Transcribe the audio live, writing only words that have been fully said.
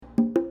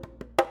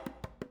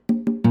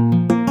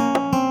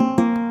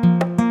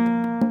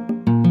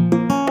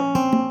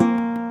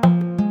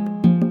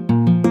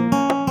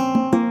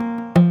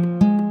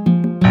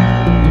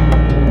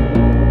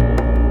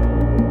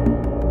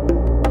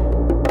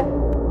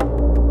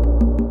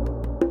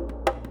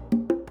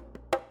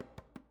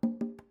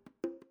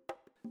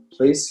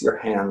place your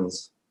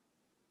hands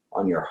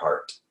on your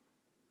heart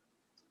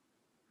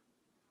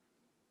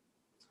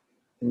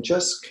and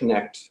just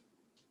connect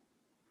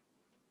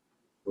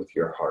with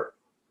your heart.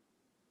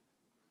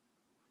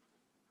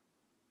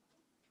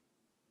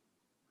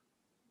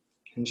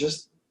 And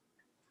just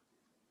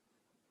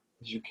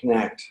as you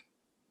connect,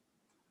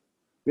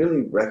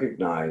 really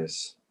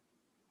recognize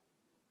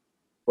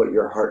what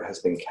your heart has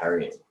been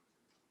carrying.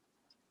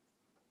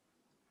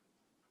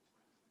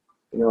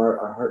 You know,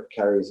 our heart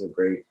carries a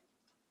great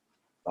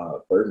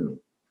burden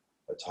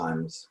at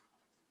times.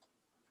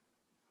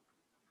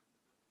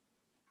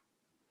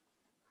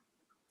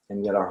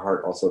 And yet our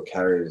heart also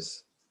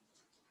carries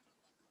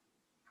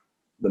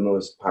the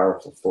most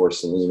powerful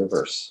force in the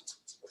universe,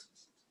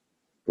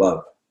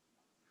 love.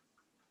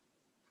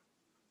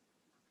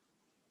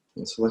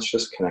 And so let's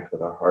just connect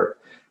with our heart.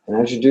 And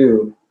as you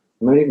do,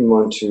 you might even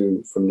want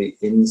to, from the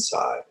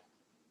inside,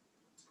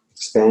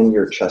 expand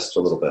your chest a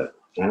little bit.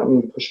 And I don't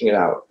mean pushing it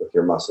out with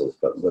your muscles,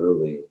 but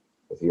literally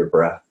with your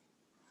breath.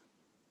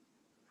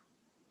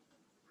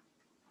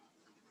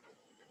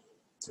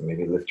 And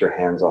maybe lift your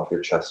hands off your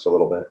chest a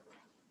little bit.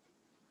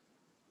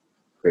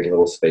 Create a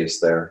little space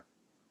there.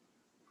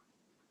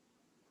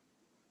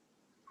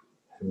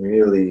 And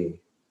really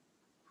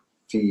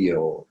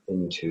feel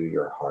into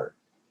your heart.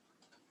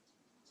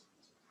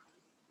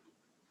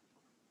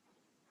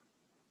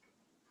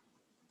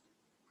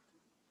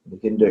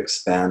 Begin to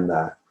expand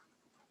that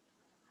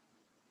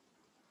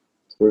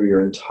through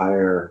your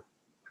entire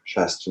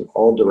chest in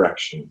all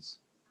directions.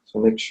 So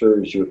make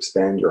sure as you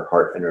expand your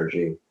heart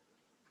energy,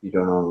 you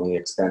don't only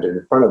expand it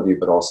in front of you,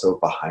 but also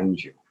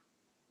behind you,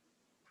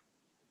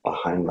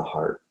 behind the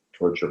heart,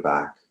 towards your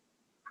back.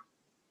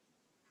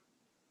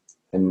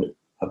 And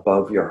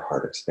above your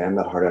heart, expand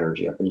that heart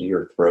energy up into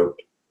your throat.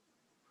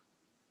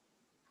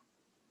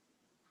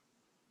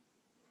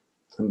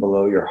 And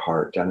below your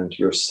heart, down into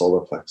your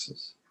solar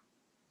plexus.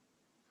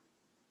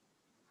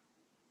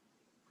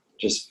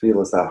 Just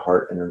feel as that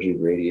heart energy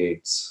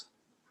radiates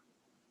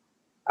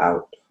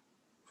out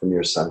from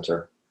your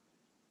center.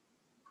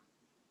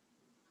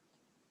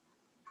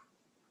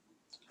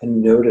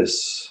 And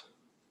notice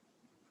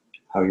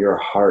how your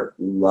heart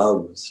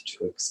loves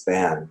to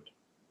expand.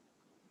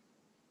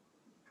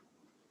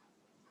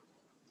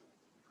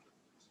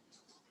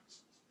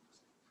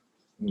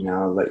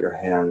 Now let your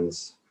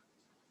hands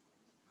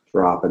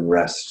drop and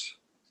rest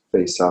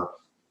face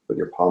up, with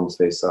your palms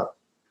face up.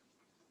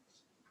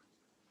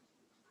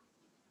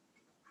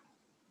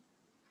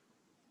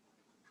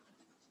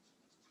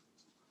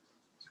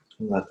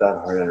 And let that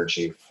heart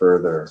energy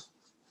further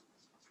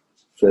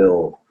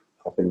fill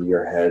up into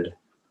your head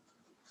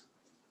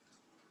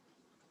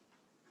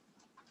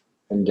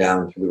and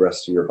down through the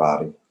rest of your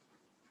body.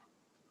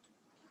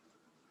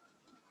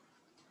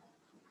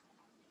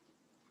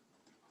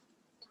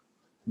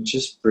 And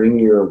just bring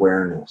your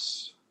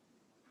awareness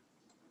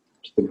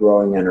to the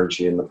growing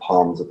energy in the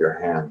palms of your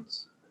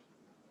hands.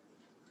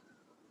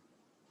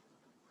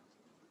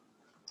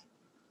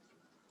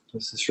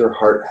 This is your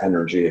heart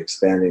energy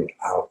expanding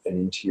out and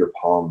into your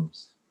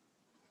palms.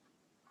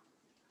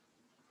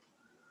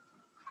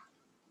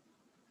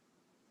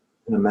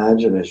 And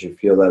imagine as you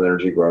feel that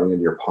energy growing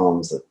in your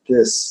palms that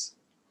this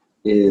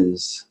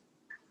is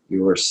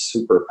your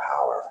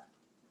superpower.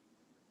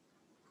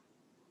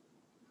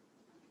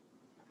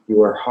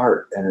 Your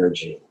heart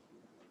energy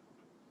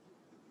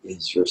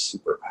is your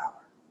superpower.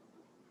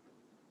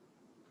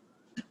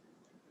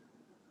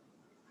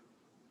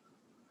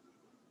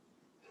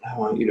 And I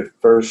want you to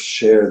first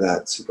share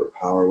that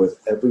superpower with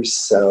every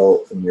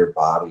cell in your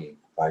body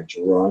by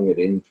drawing it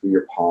in through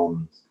your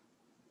palms,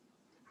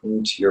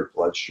 into your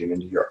bloodstream,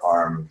 into your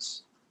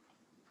arms.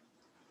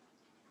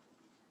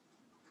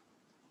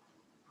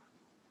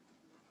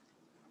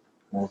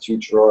 And as you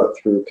draw it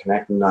through,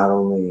 connect not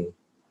only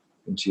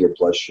into your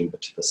bloodstream,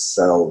 but to the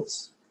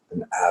cells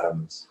and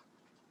atoms.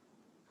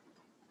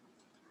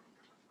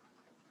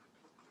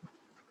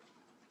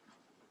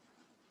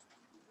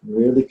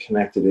 Really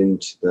connect it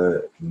into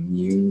the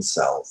immune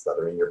cells that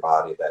are in your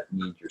body that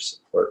need your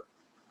support,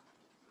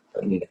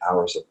 that need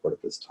our support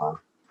at this time.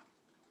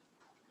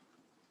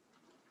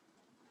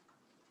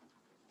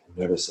 And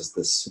notice as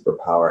this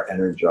superpower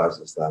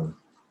energizes them.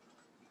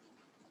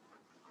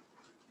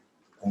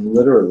 And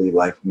literally,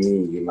 like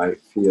me, you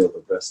might feel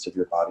the rest of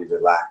your body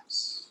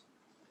relax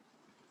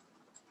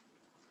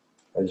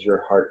as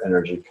your heart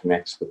energy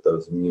connects with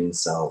those immune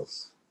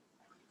cells.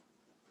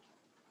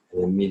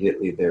 And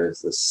immediately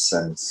there's this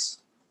sense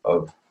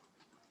of,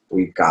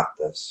 we got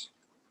this.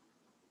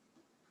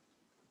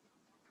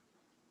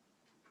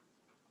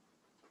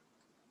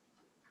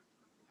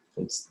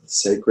 It's the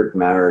sacred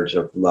marriage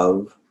of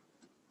love,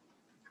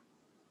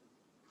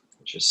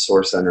 which is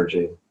source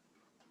energy,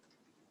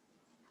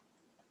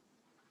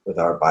 with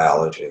our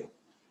biology,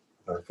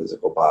 with our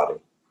physical body.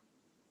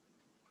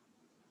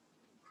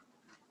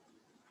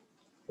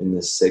 In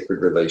this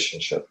sacred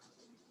relationship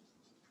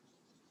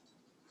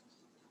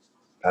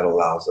that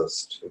allows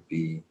us to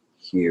be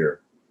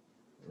here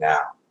now.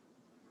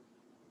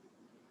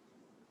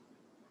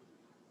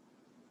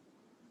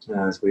 And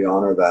as we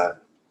honor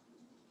that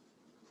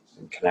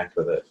and connect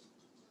with it,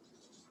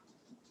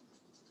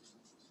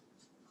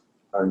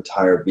 our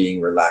entire being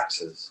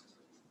relaxes.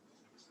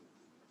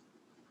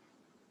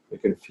 We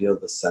can feel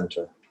the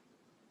center,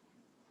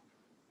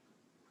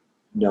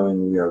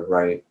 knowing we are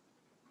right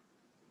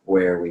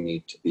where we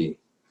need to be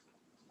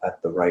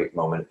at the right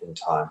moment in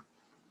time,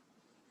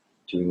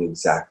 doing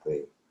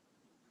exactly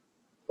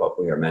what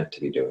we are meant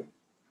to be doing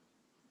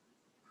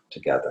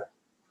together.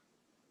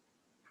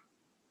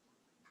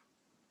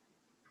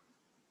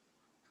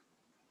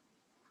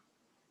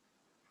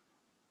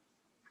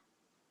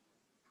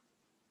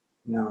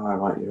 Now I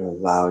want you to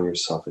allow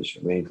yourself, as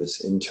you made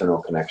this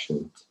internal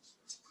connection,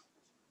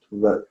 to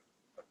let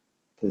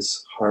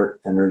this heart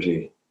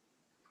energy,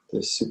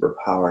 this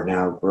superpower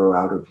now grow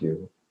out of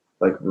you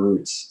like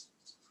roots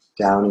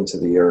down into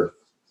the earth,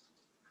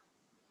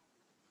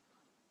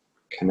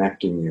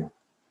 connecting you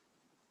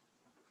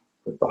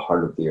with the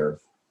heart of the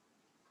earth,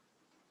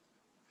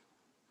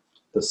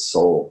 the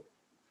soul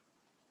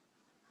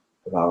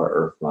of our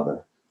Earth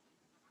Mother.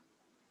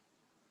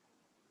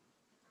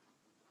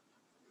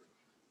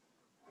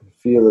 And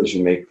feel as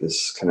you make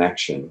this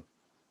connection,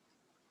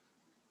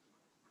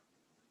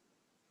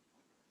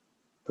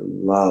 the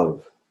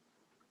love,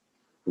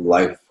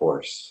 life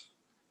force,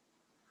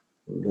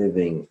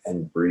 living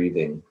and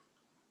breathing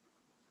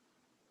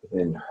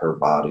within her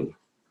body,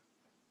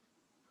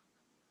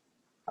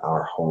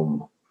 our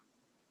home,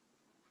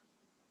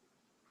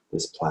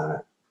 this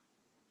planet.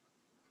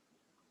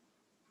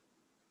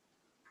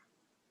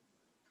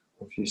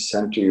 If you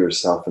center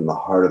yourself in the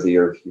heart of the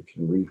earth, you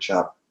can reach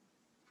up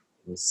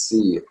and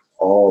see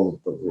all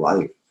the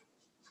life,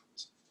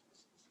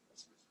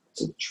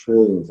 the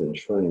trillions and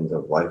trillions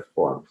of life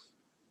forms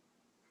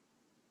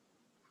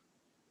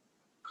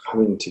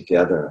coming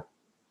together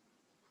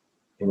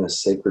in a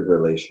sacred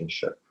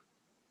relationship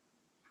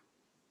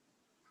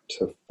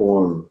to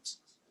form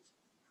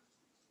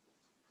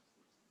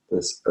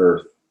this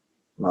Earth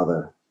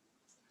Mother,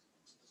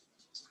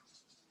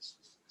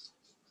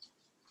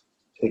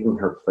 taking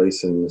her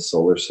place in the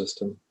solar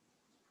system,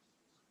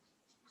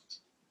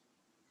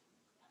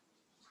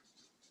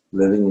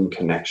 living in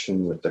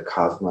connection with the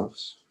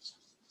cosmos,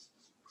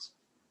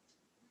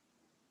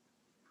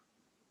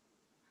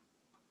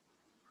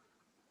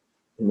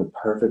 in the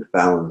perfect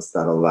balance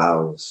that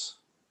allows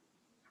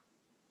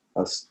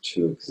us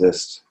to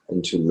exist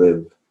and to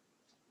live.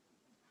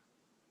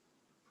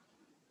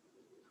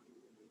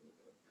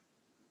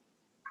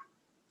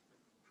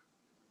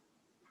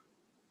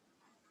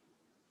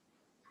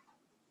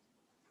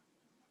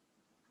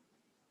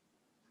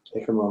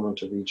 Take a moment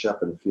to reach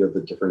up and feel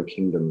the different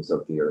kingdoms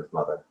of the Earth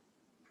Mother.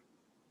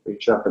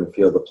 Reach up and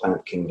feel the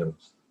plant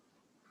kingdoms.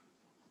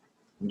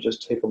 And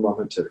just take a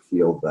moment to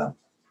feel them,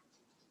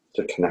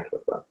 to connect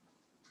with them.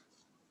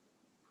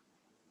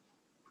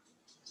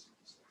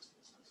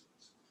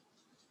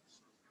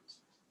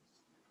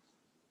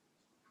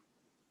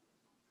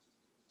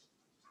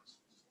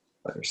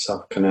 Let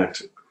yourself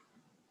connect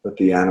with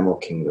the animal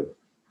kingdom,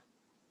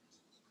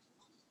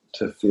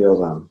 to feel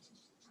them,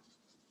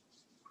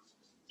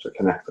 to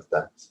connect with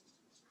them.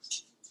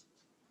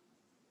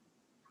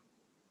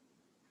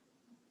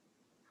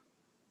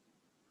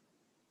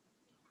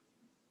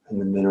 And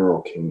the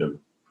mineral kingdom,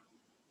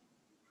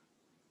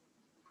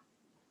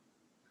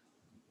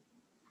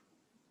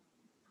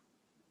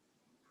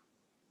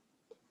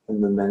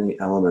 and the many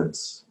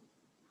elements,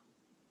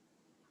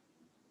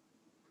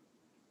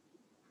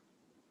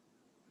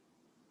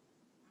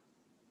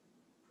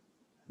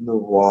 and the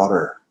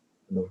water,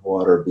 and the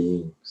water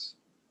beings.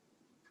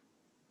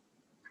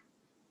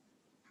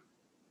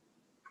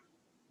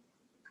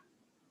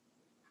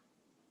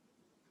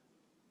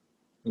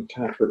 And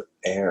connect with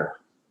air.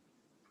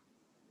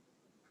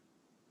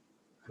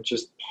 And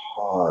just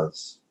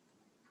pause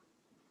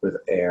with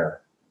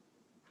air.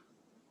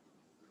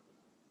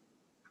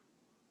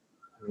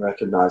 And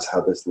recognize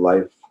how this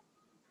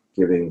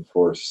life-giving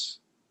force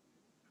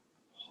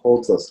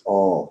holds us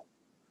all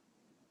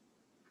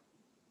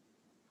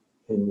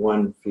in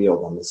one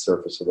field on the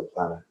surface of the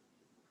planet.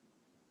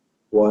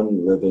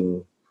 One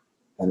living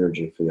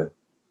energy field.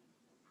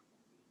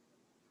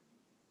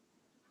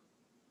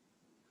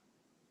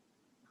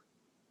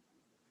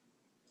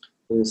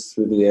 It is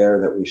through the air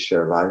that we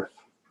share life.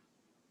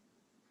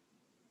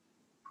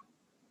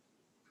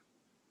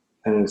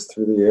 And it's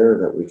through the air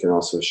that we can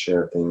also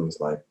share things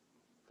like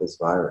this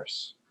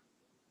virus.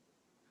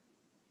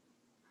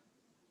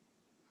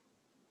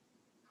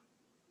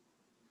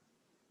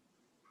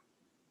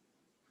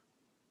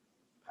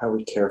 How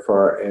we care for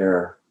our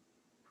air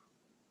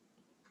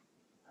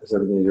has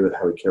everything to do with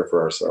how we care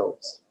for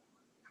ourselves.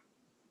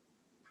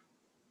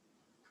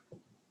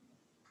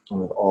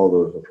 And with all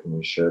those with whom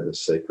we share this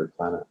sacred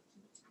planet.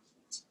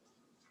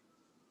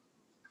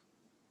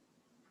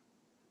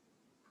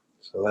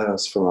 So let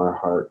us, from our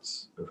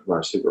hearts and from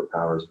our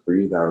superpowers,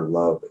 breathe our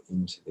love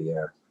into the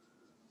air.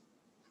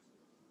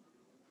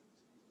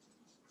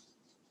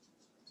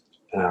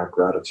 And our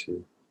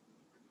gratitude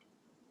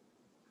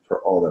for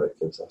all that it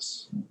gives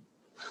us.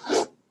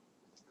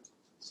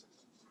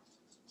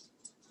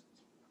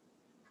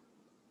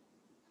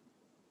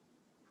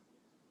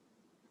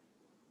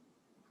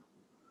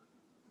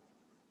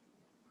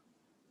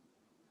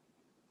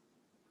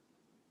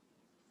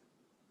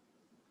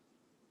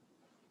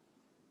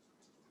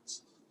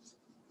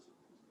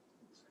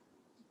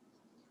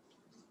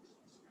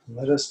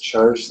 Let us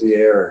charge the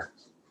air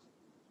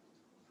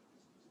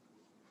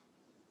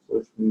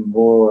with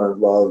more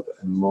love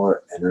and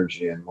more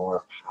energy and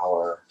more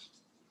power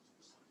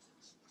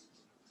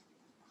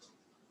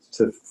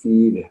to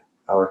feed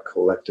our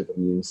collective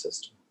immune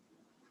system,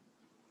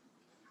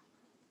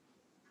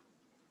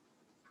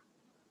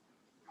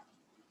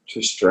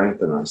 to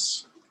strengthen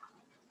us,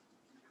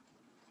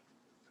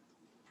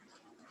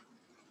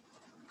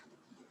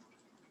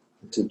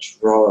 to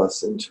draw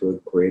us into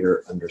a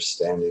greater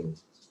understanding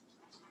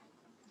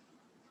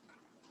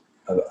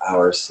of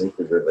our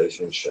sacred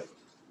relationship.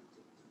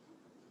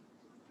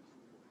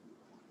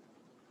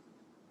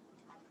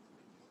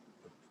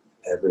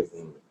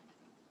 Everything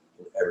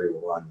and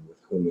everyone with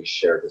whom we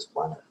share this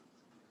planet.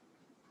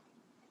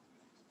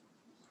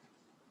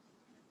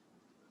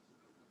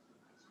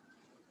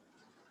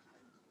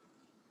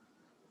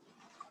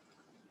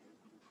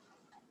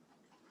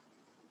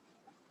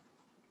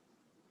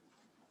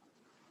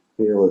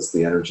 Feel as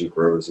the energy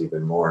grows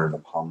even more in the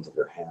palms of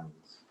your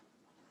hands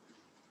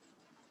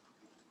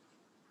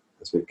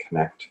as we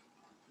connect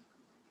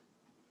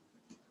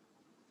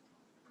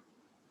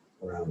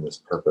around this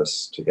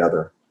purpose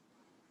together.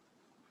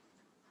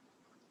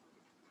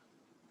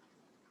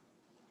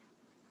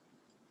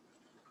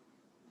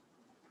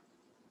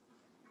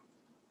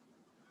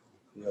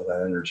 Feel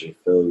that energy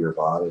fill your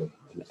body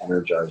and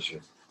energize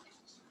you.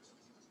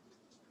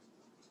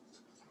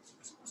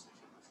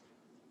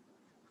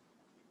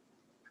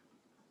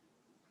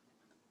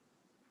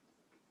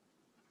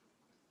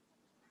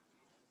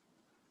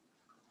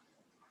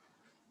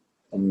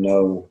 And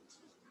know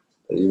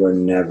that you are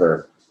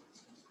never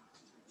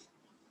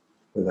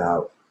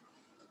without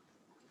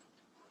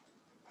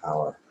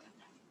power.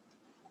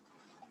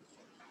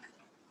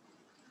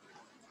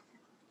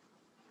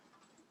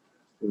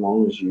 As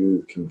long as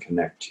you can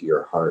connect to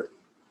your heart,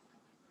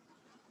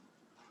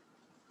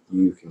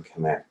 you can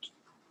connect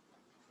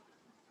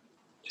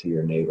to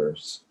your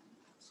neighbors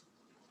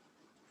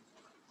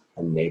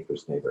and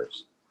neighbors'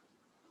 neighbors,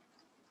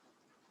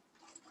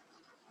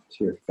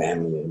 to your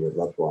family and your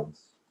loved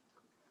ones.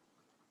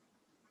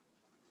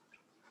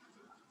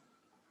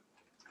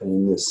 And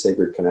in this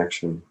sacred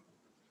connection,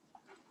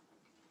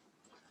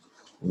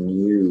 when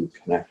you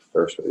connect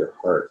first with your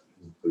heart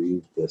and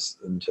breathe this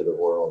into the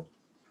world,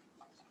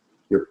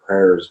 your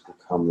prayers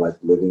become like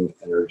living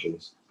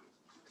energies,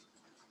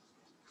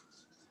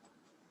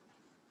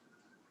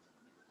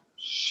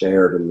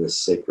 shared in this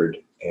sacred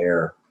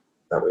air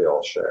that we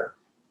all share,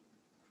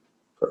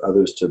 for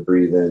others to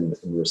breathe in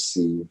and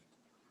receive.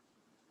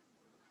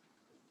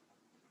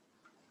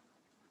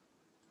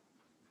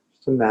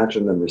 Just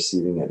imagine them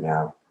receiving it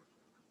now.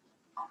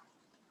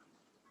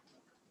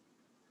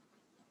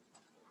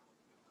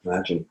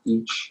 Imagine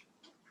each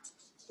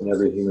and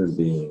every human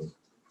being,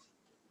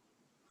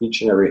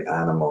 each and every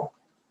animal,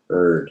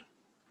 bird,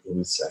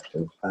 insect,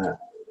 and plant,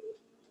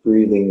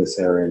 breathing this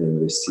air in and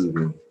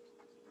receiving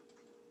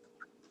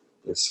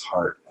this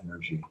heart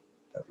energy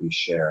that we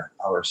share,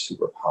 our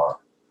superpower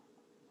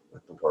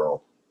with the world.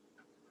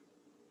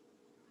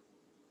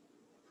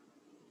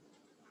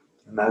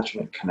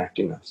 Imagine it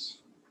connecting us.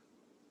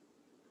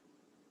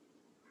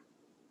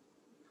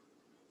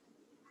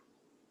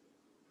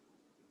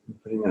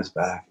 And putting us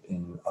back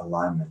in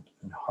alignment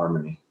and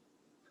harmony.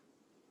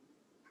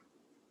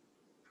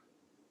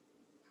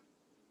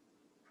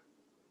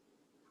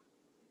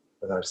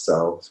 With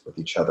ourselves, with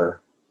each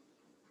other,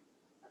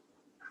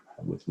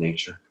 and with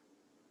nature.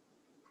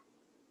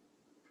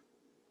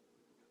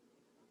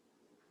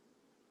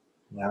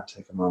 Now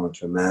take a moment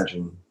to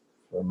imagine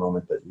for a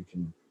moment that you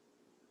can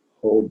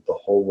hold the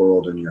whole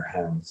world in your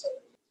hands.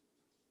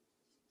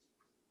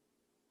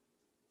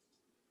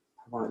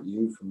 I want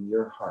you from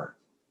your heart,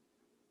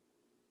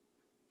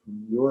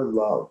 from your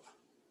love,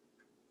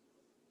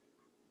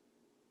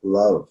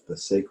 the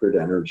sacred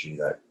energy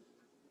that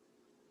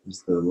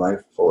is the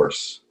life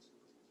force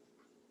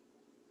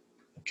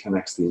that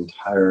connects the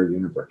entire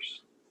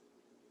universe.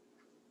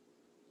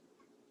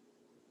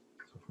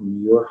 So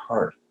from your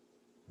heart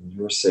and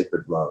your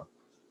sacred love,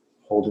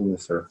 holding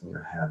this earth in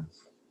your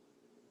hands,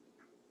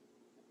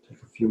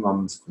 take a few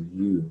moments for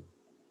you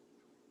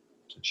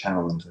to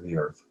channel into the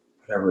earth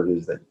whatever it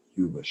is that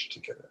you wish to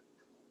give it.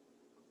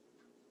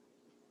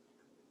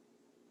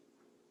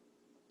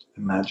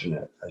 Imagine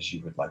it as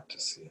you would like to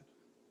see it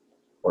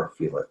or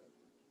feel it.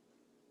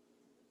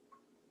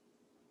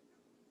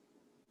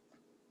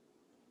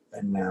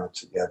 And now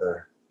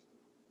together,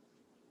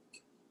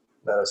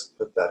 let us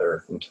put that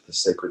earth into the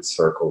sacred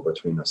circle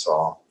between us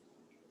all.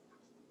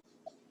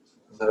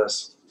 Let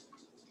us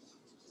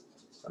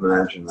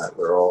imagine that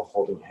we're all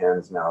holding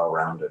hands now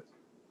around it.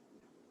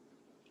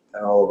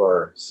 And all of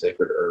our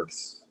sacred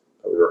earths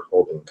that we were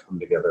holding come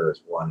together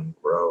as one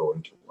and grow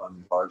into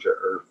one larger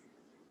earth.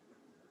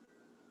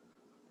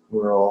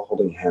 We're all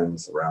holding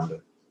hands around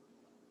it,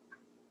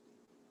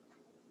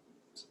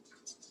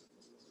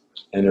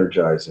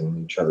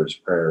 energizing each other's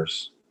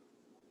prayers,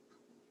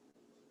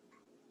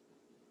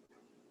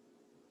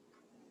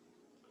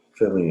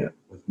 filling it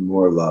with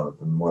more love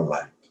and more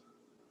light.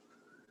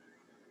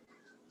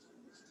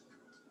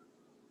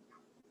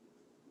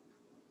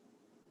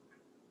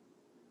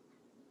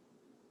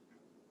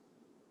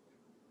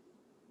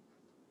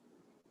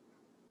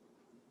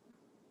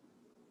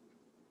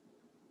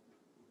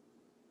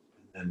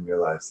 And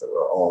realize that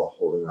we're all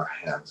holding our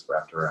hands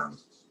wrapped around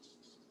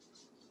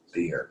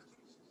the earth.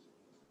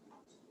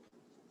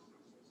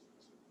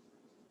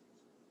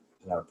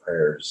 And our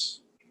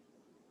prayers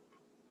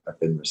have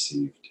been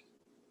received.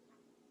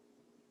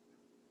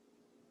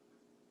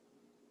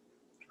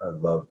 Our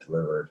love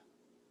delivered.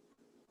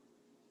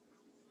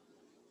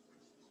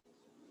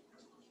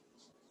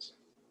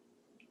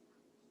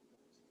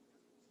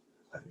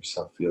 Let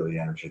yourself feel the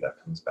energy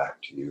that comes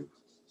back to you.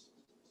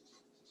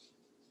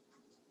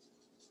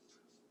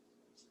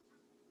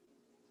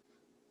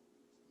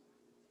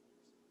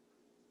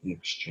 The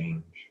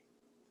exchange,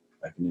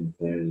 like an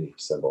infinity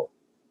symbol,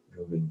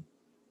 moving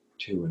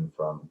to and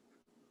from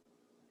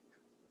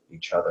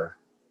each other.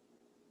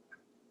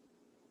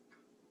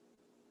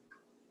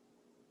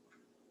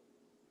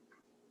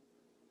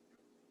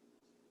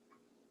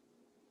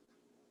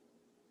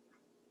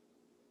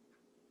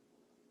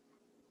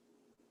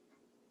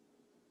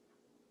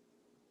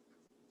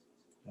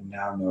 And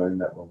now knowing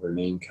that we'll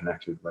remain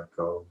connected, let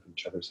go of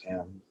each other's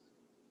hands.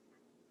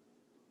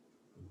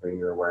 And bring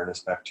your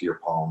awareness back to your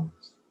palms.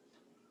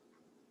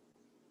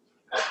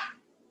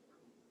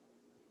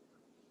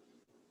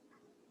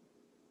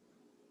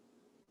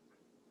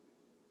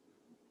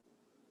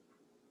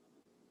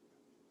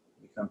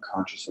 Become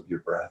conscious of your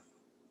breath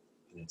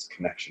and its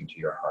connection to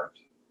your heart.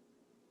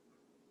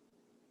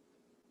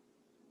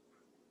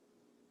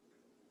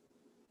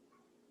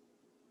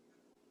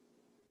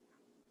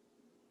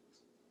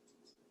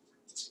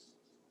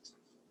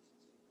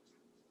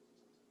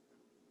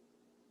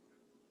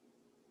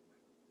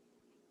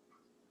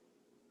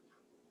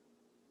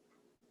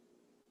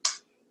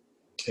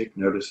 Take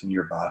notice in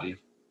your body. If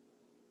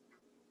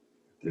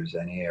there's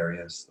any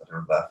areas that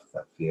are left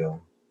that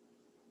feel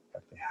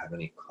like they have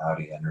any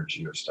cloudy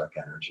energy or stuck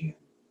energy.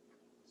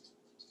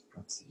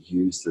 Let's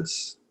use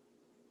this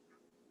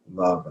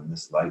love and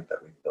this light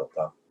that we've built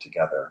up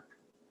together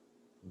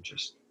and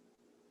just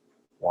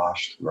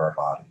wash through our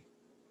body.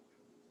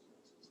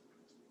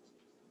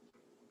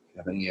 If you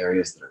have any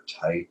areas that are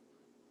tight,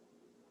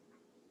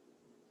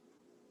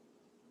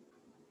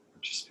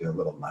 or just feel a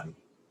little muddy,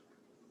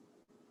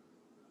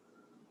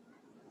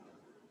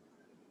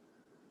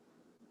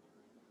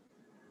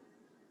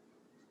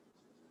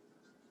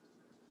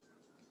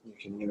 you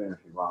can even, if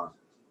you want,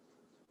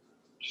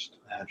 just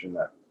imagine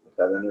that with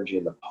that energy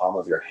in the palm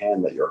of your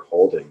hand that you're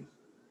holding,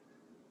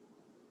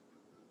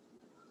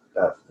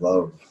 that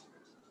love,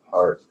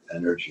 heart,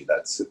 energy,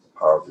 that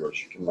superpower of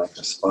yours, you can, like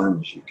a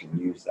sponge, you can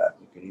use that.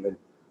 You can even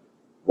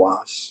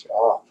wash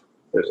off.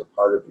 There's a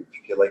part of you, if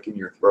you feel like in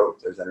your throat,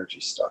 there's energy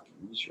stuck.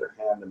 Use your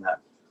hand and that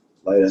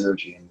light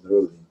energy and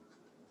literally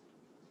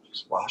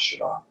just wash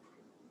it off.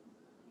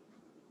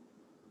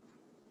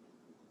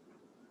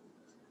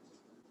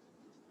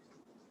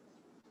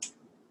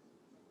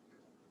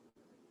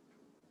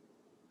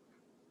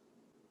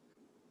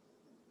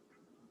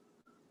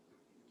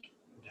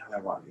 Now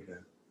I want you to,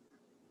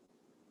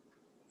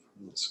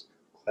 from this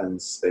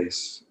cleansed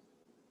space,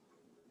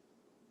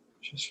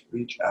 just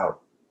reach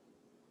out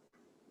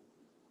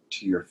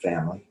to your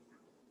family.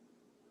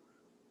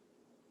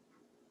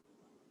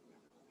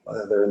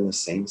 Whether they're in the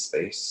same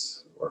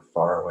space or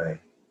far away,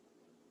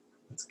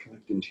 let's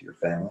connect into your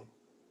family.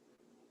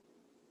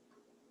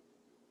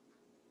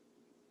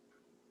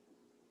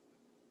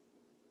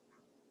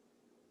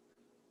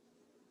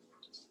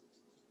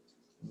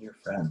 And your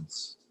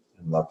friends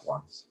and loved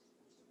ones.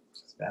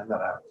 Expand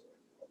that out.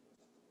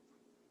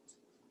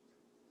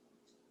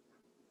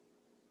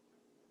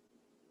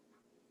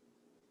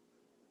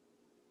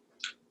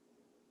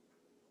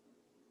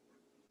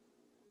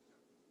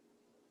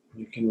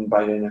 You can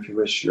invite in, if you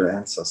wish, your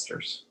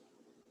ancestors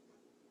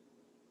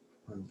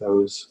and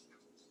those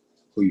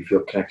who you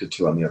feel connected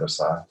to on the other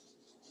side.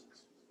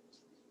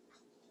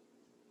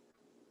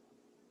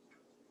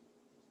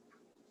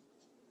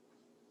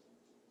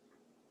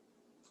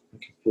 You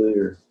can feel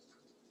your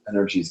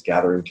energies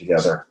gathering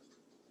together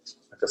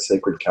like a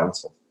sacred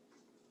council.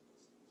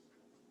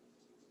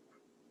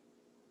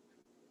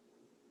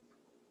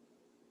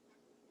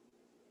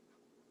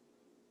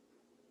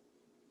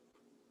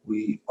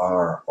 We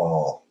are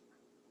all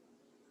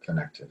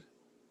connected.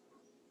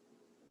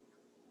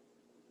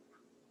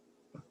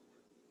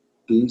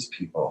 These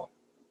people,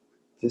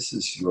 this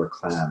is your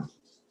clan.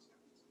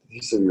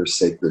 These are your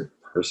sacred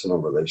personal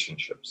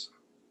relationships.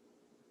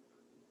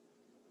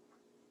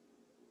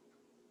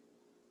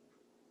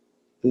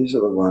 These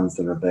are the ones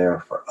that are there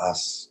for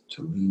us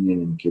to lean in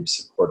and give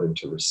support and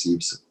to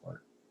receive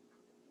support.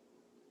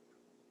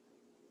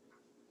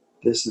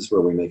 This is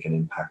where we make an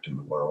impact in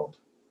the world.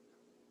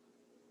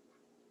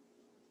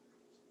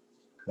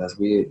 As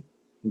we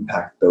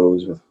impact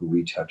those with who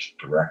we touch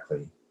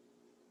directly,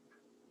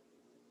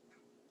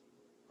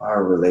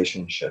 our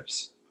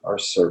relationships, our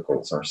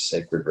circles, our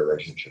sacred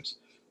relationships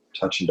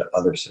touch into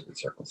other sacred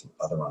circles and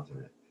other ones,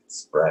 and it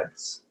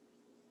spreads.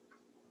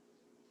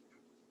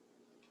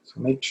 So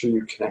make sure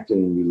you're connected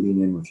and you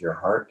lean in with your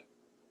heart,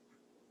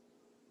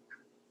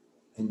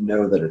 and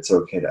know that it's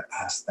okay to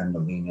ask them to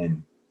lean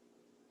in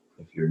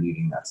if you're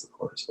needing that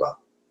support as well.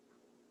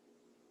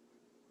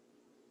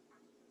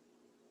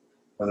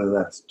 whether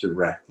that's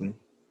directly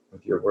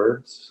with your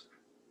words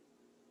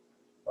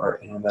or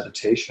in a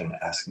meditation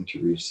asking to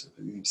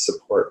receive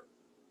support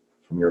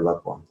from your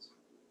loved ones.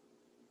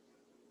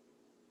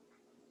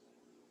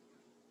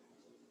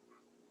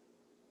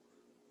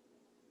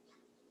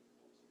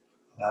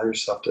 Allow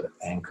yourself to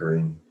anchor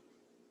in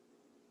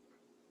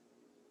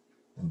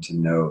and to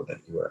know that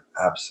you are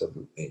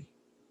absolutely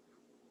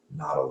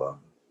not alone.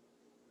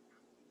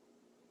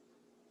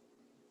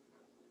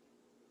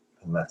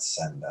 And let's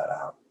send that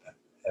out, that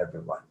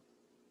everyone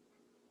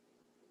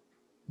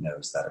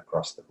knows that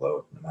across the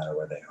globe, no matter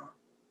where they are.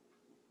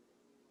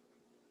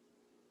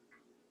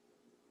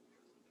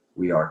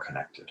 We are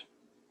connected.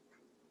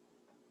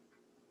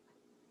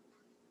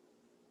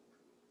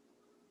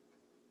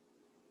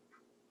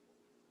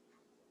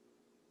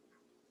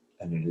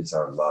 And it is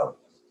our love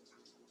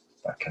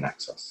that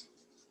connects us.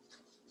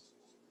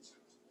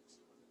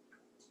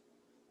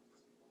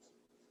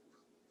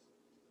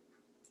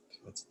 So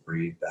let's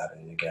breathe that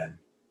in again.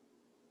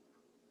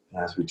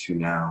 And as we do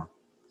now,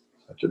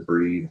 start to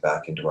breathe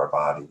back into our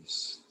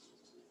bodies.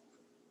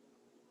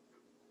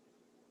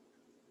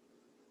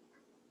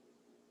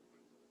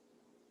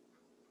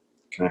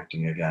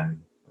 Connecting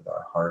again with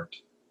our heart.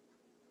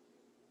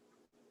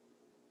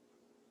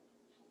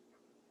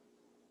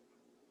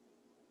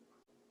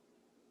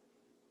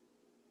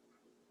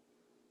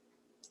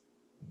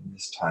 And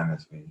this time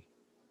as we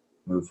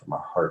move from our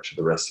heart to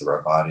the rest of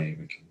our body,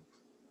 we can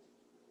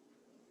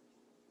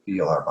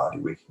feel our body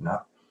waking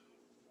up.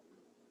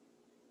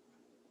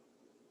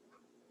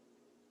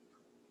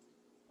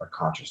 Our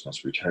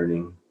consciousness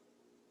returning.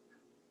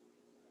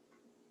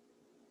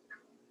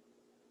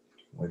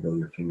 Wiggle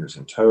your fingers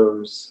and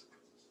toes.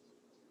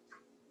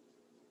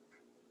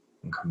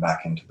 And come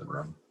back into the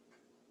room.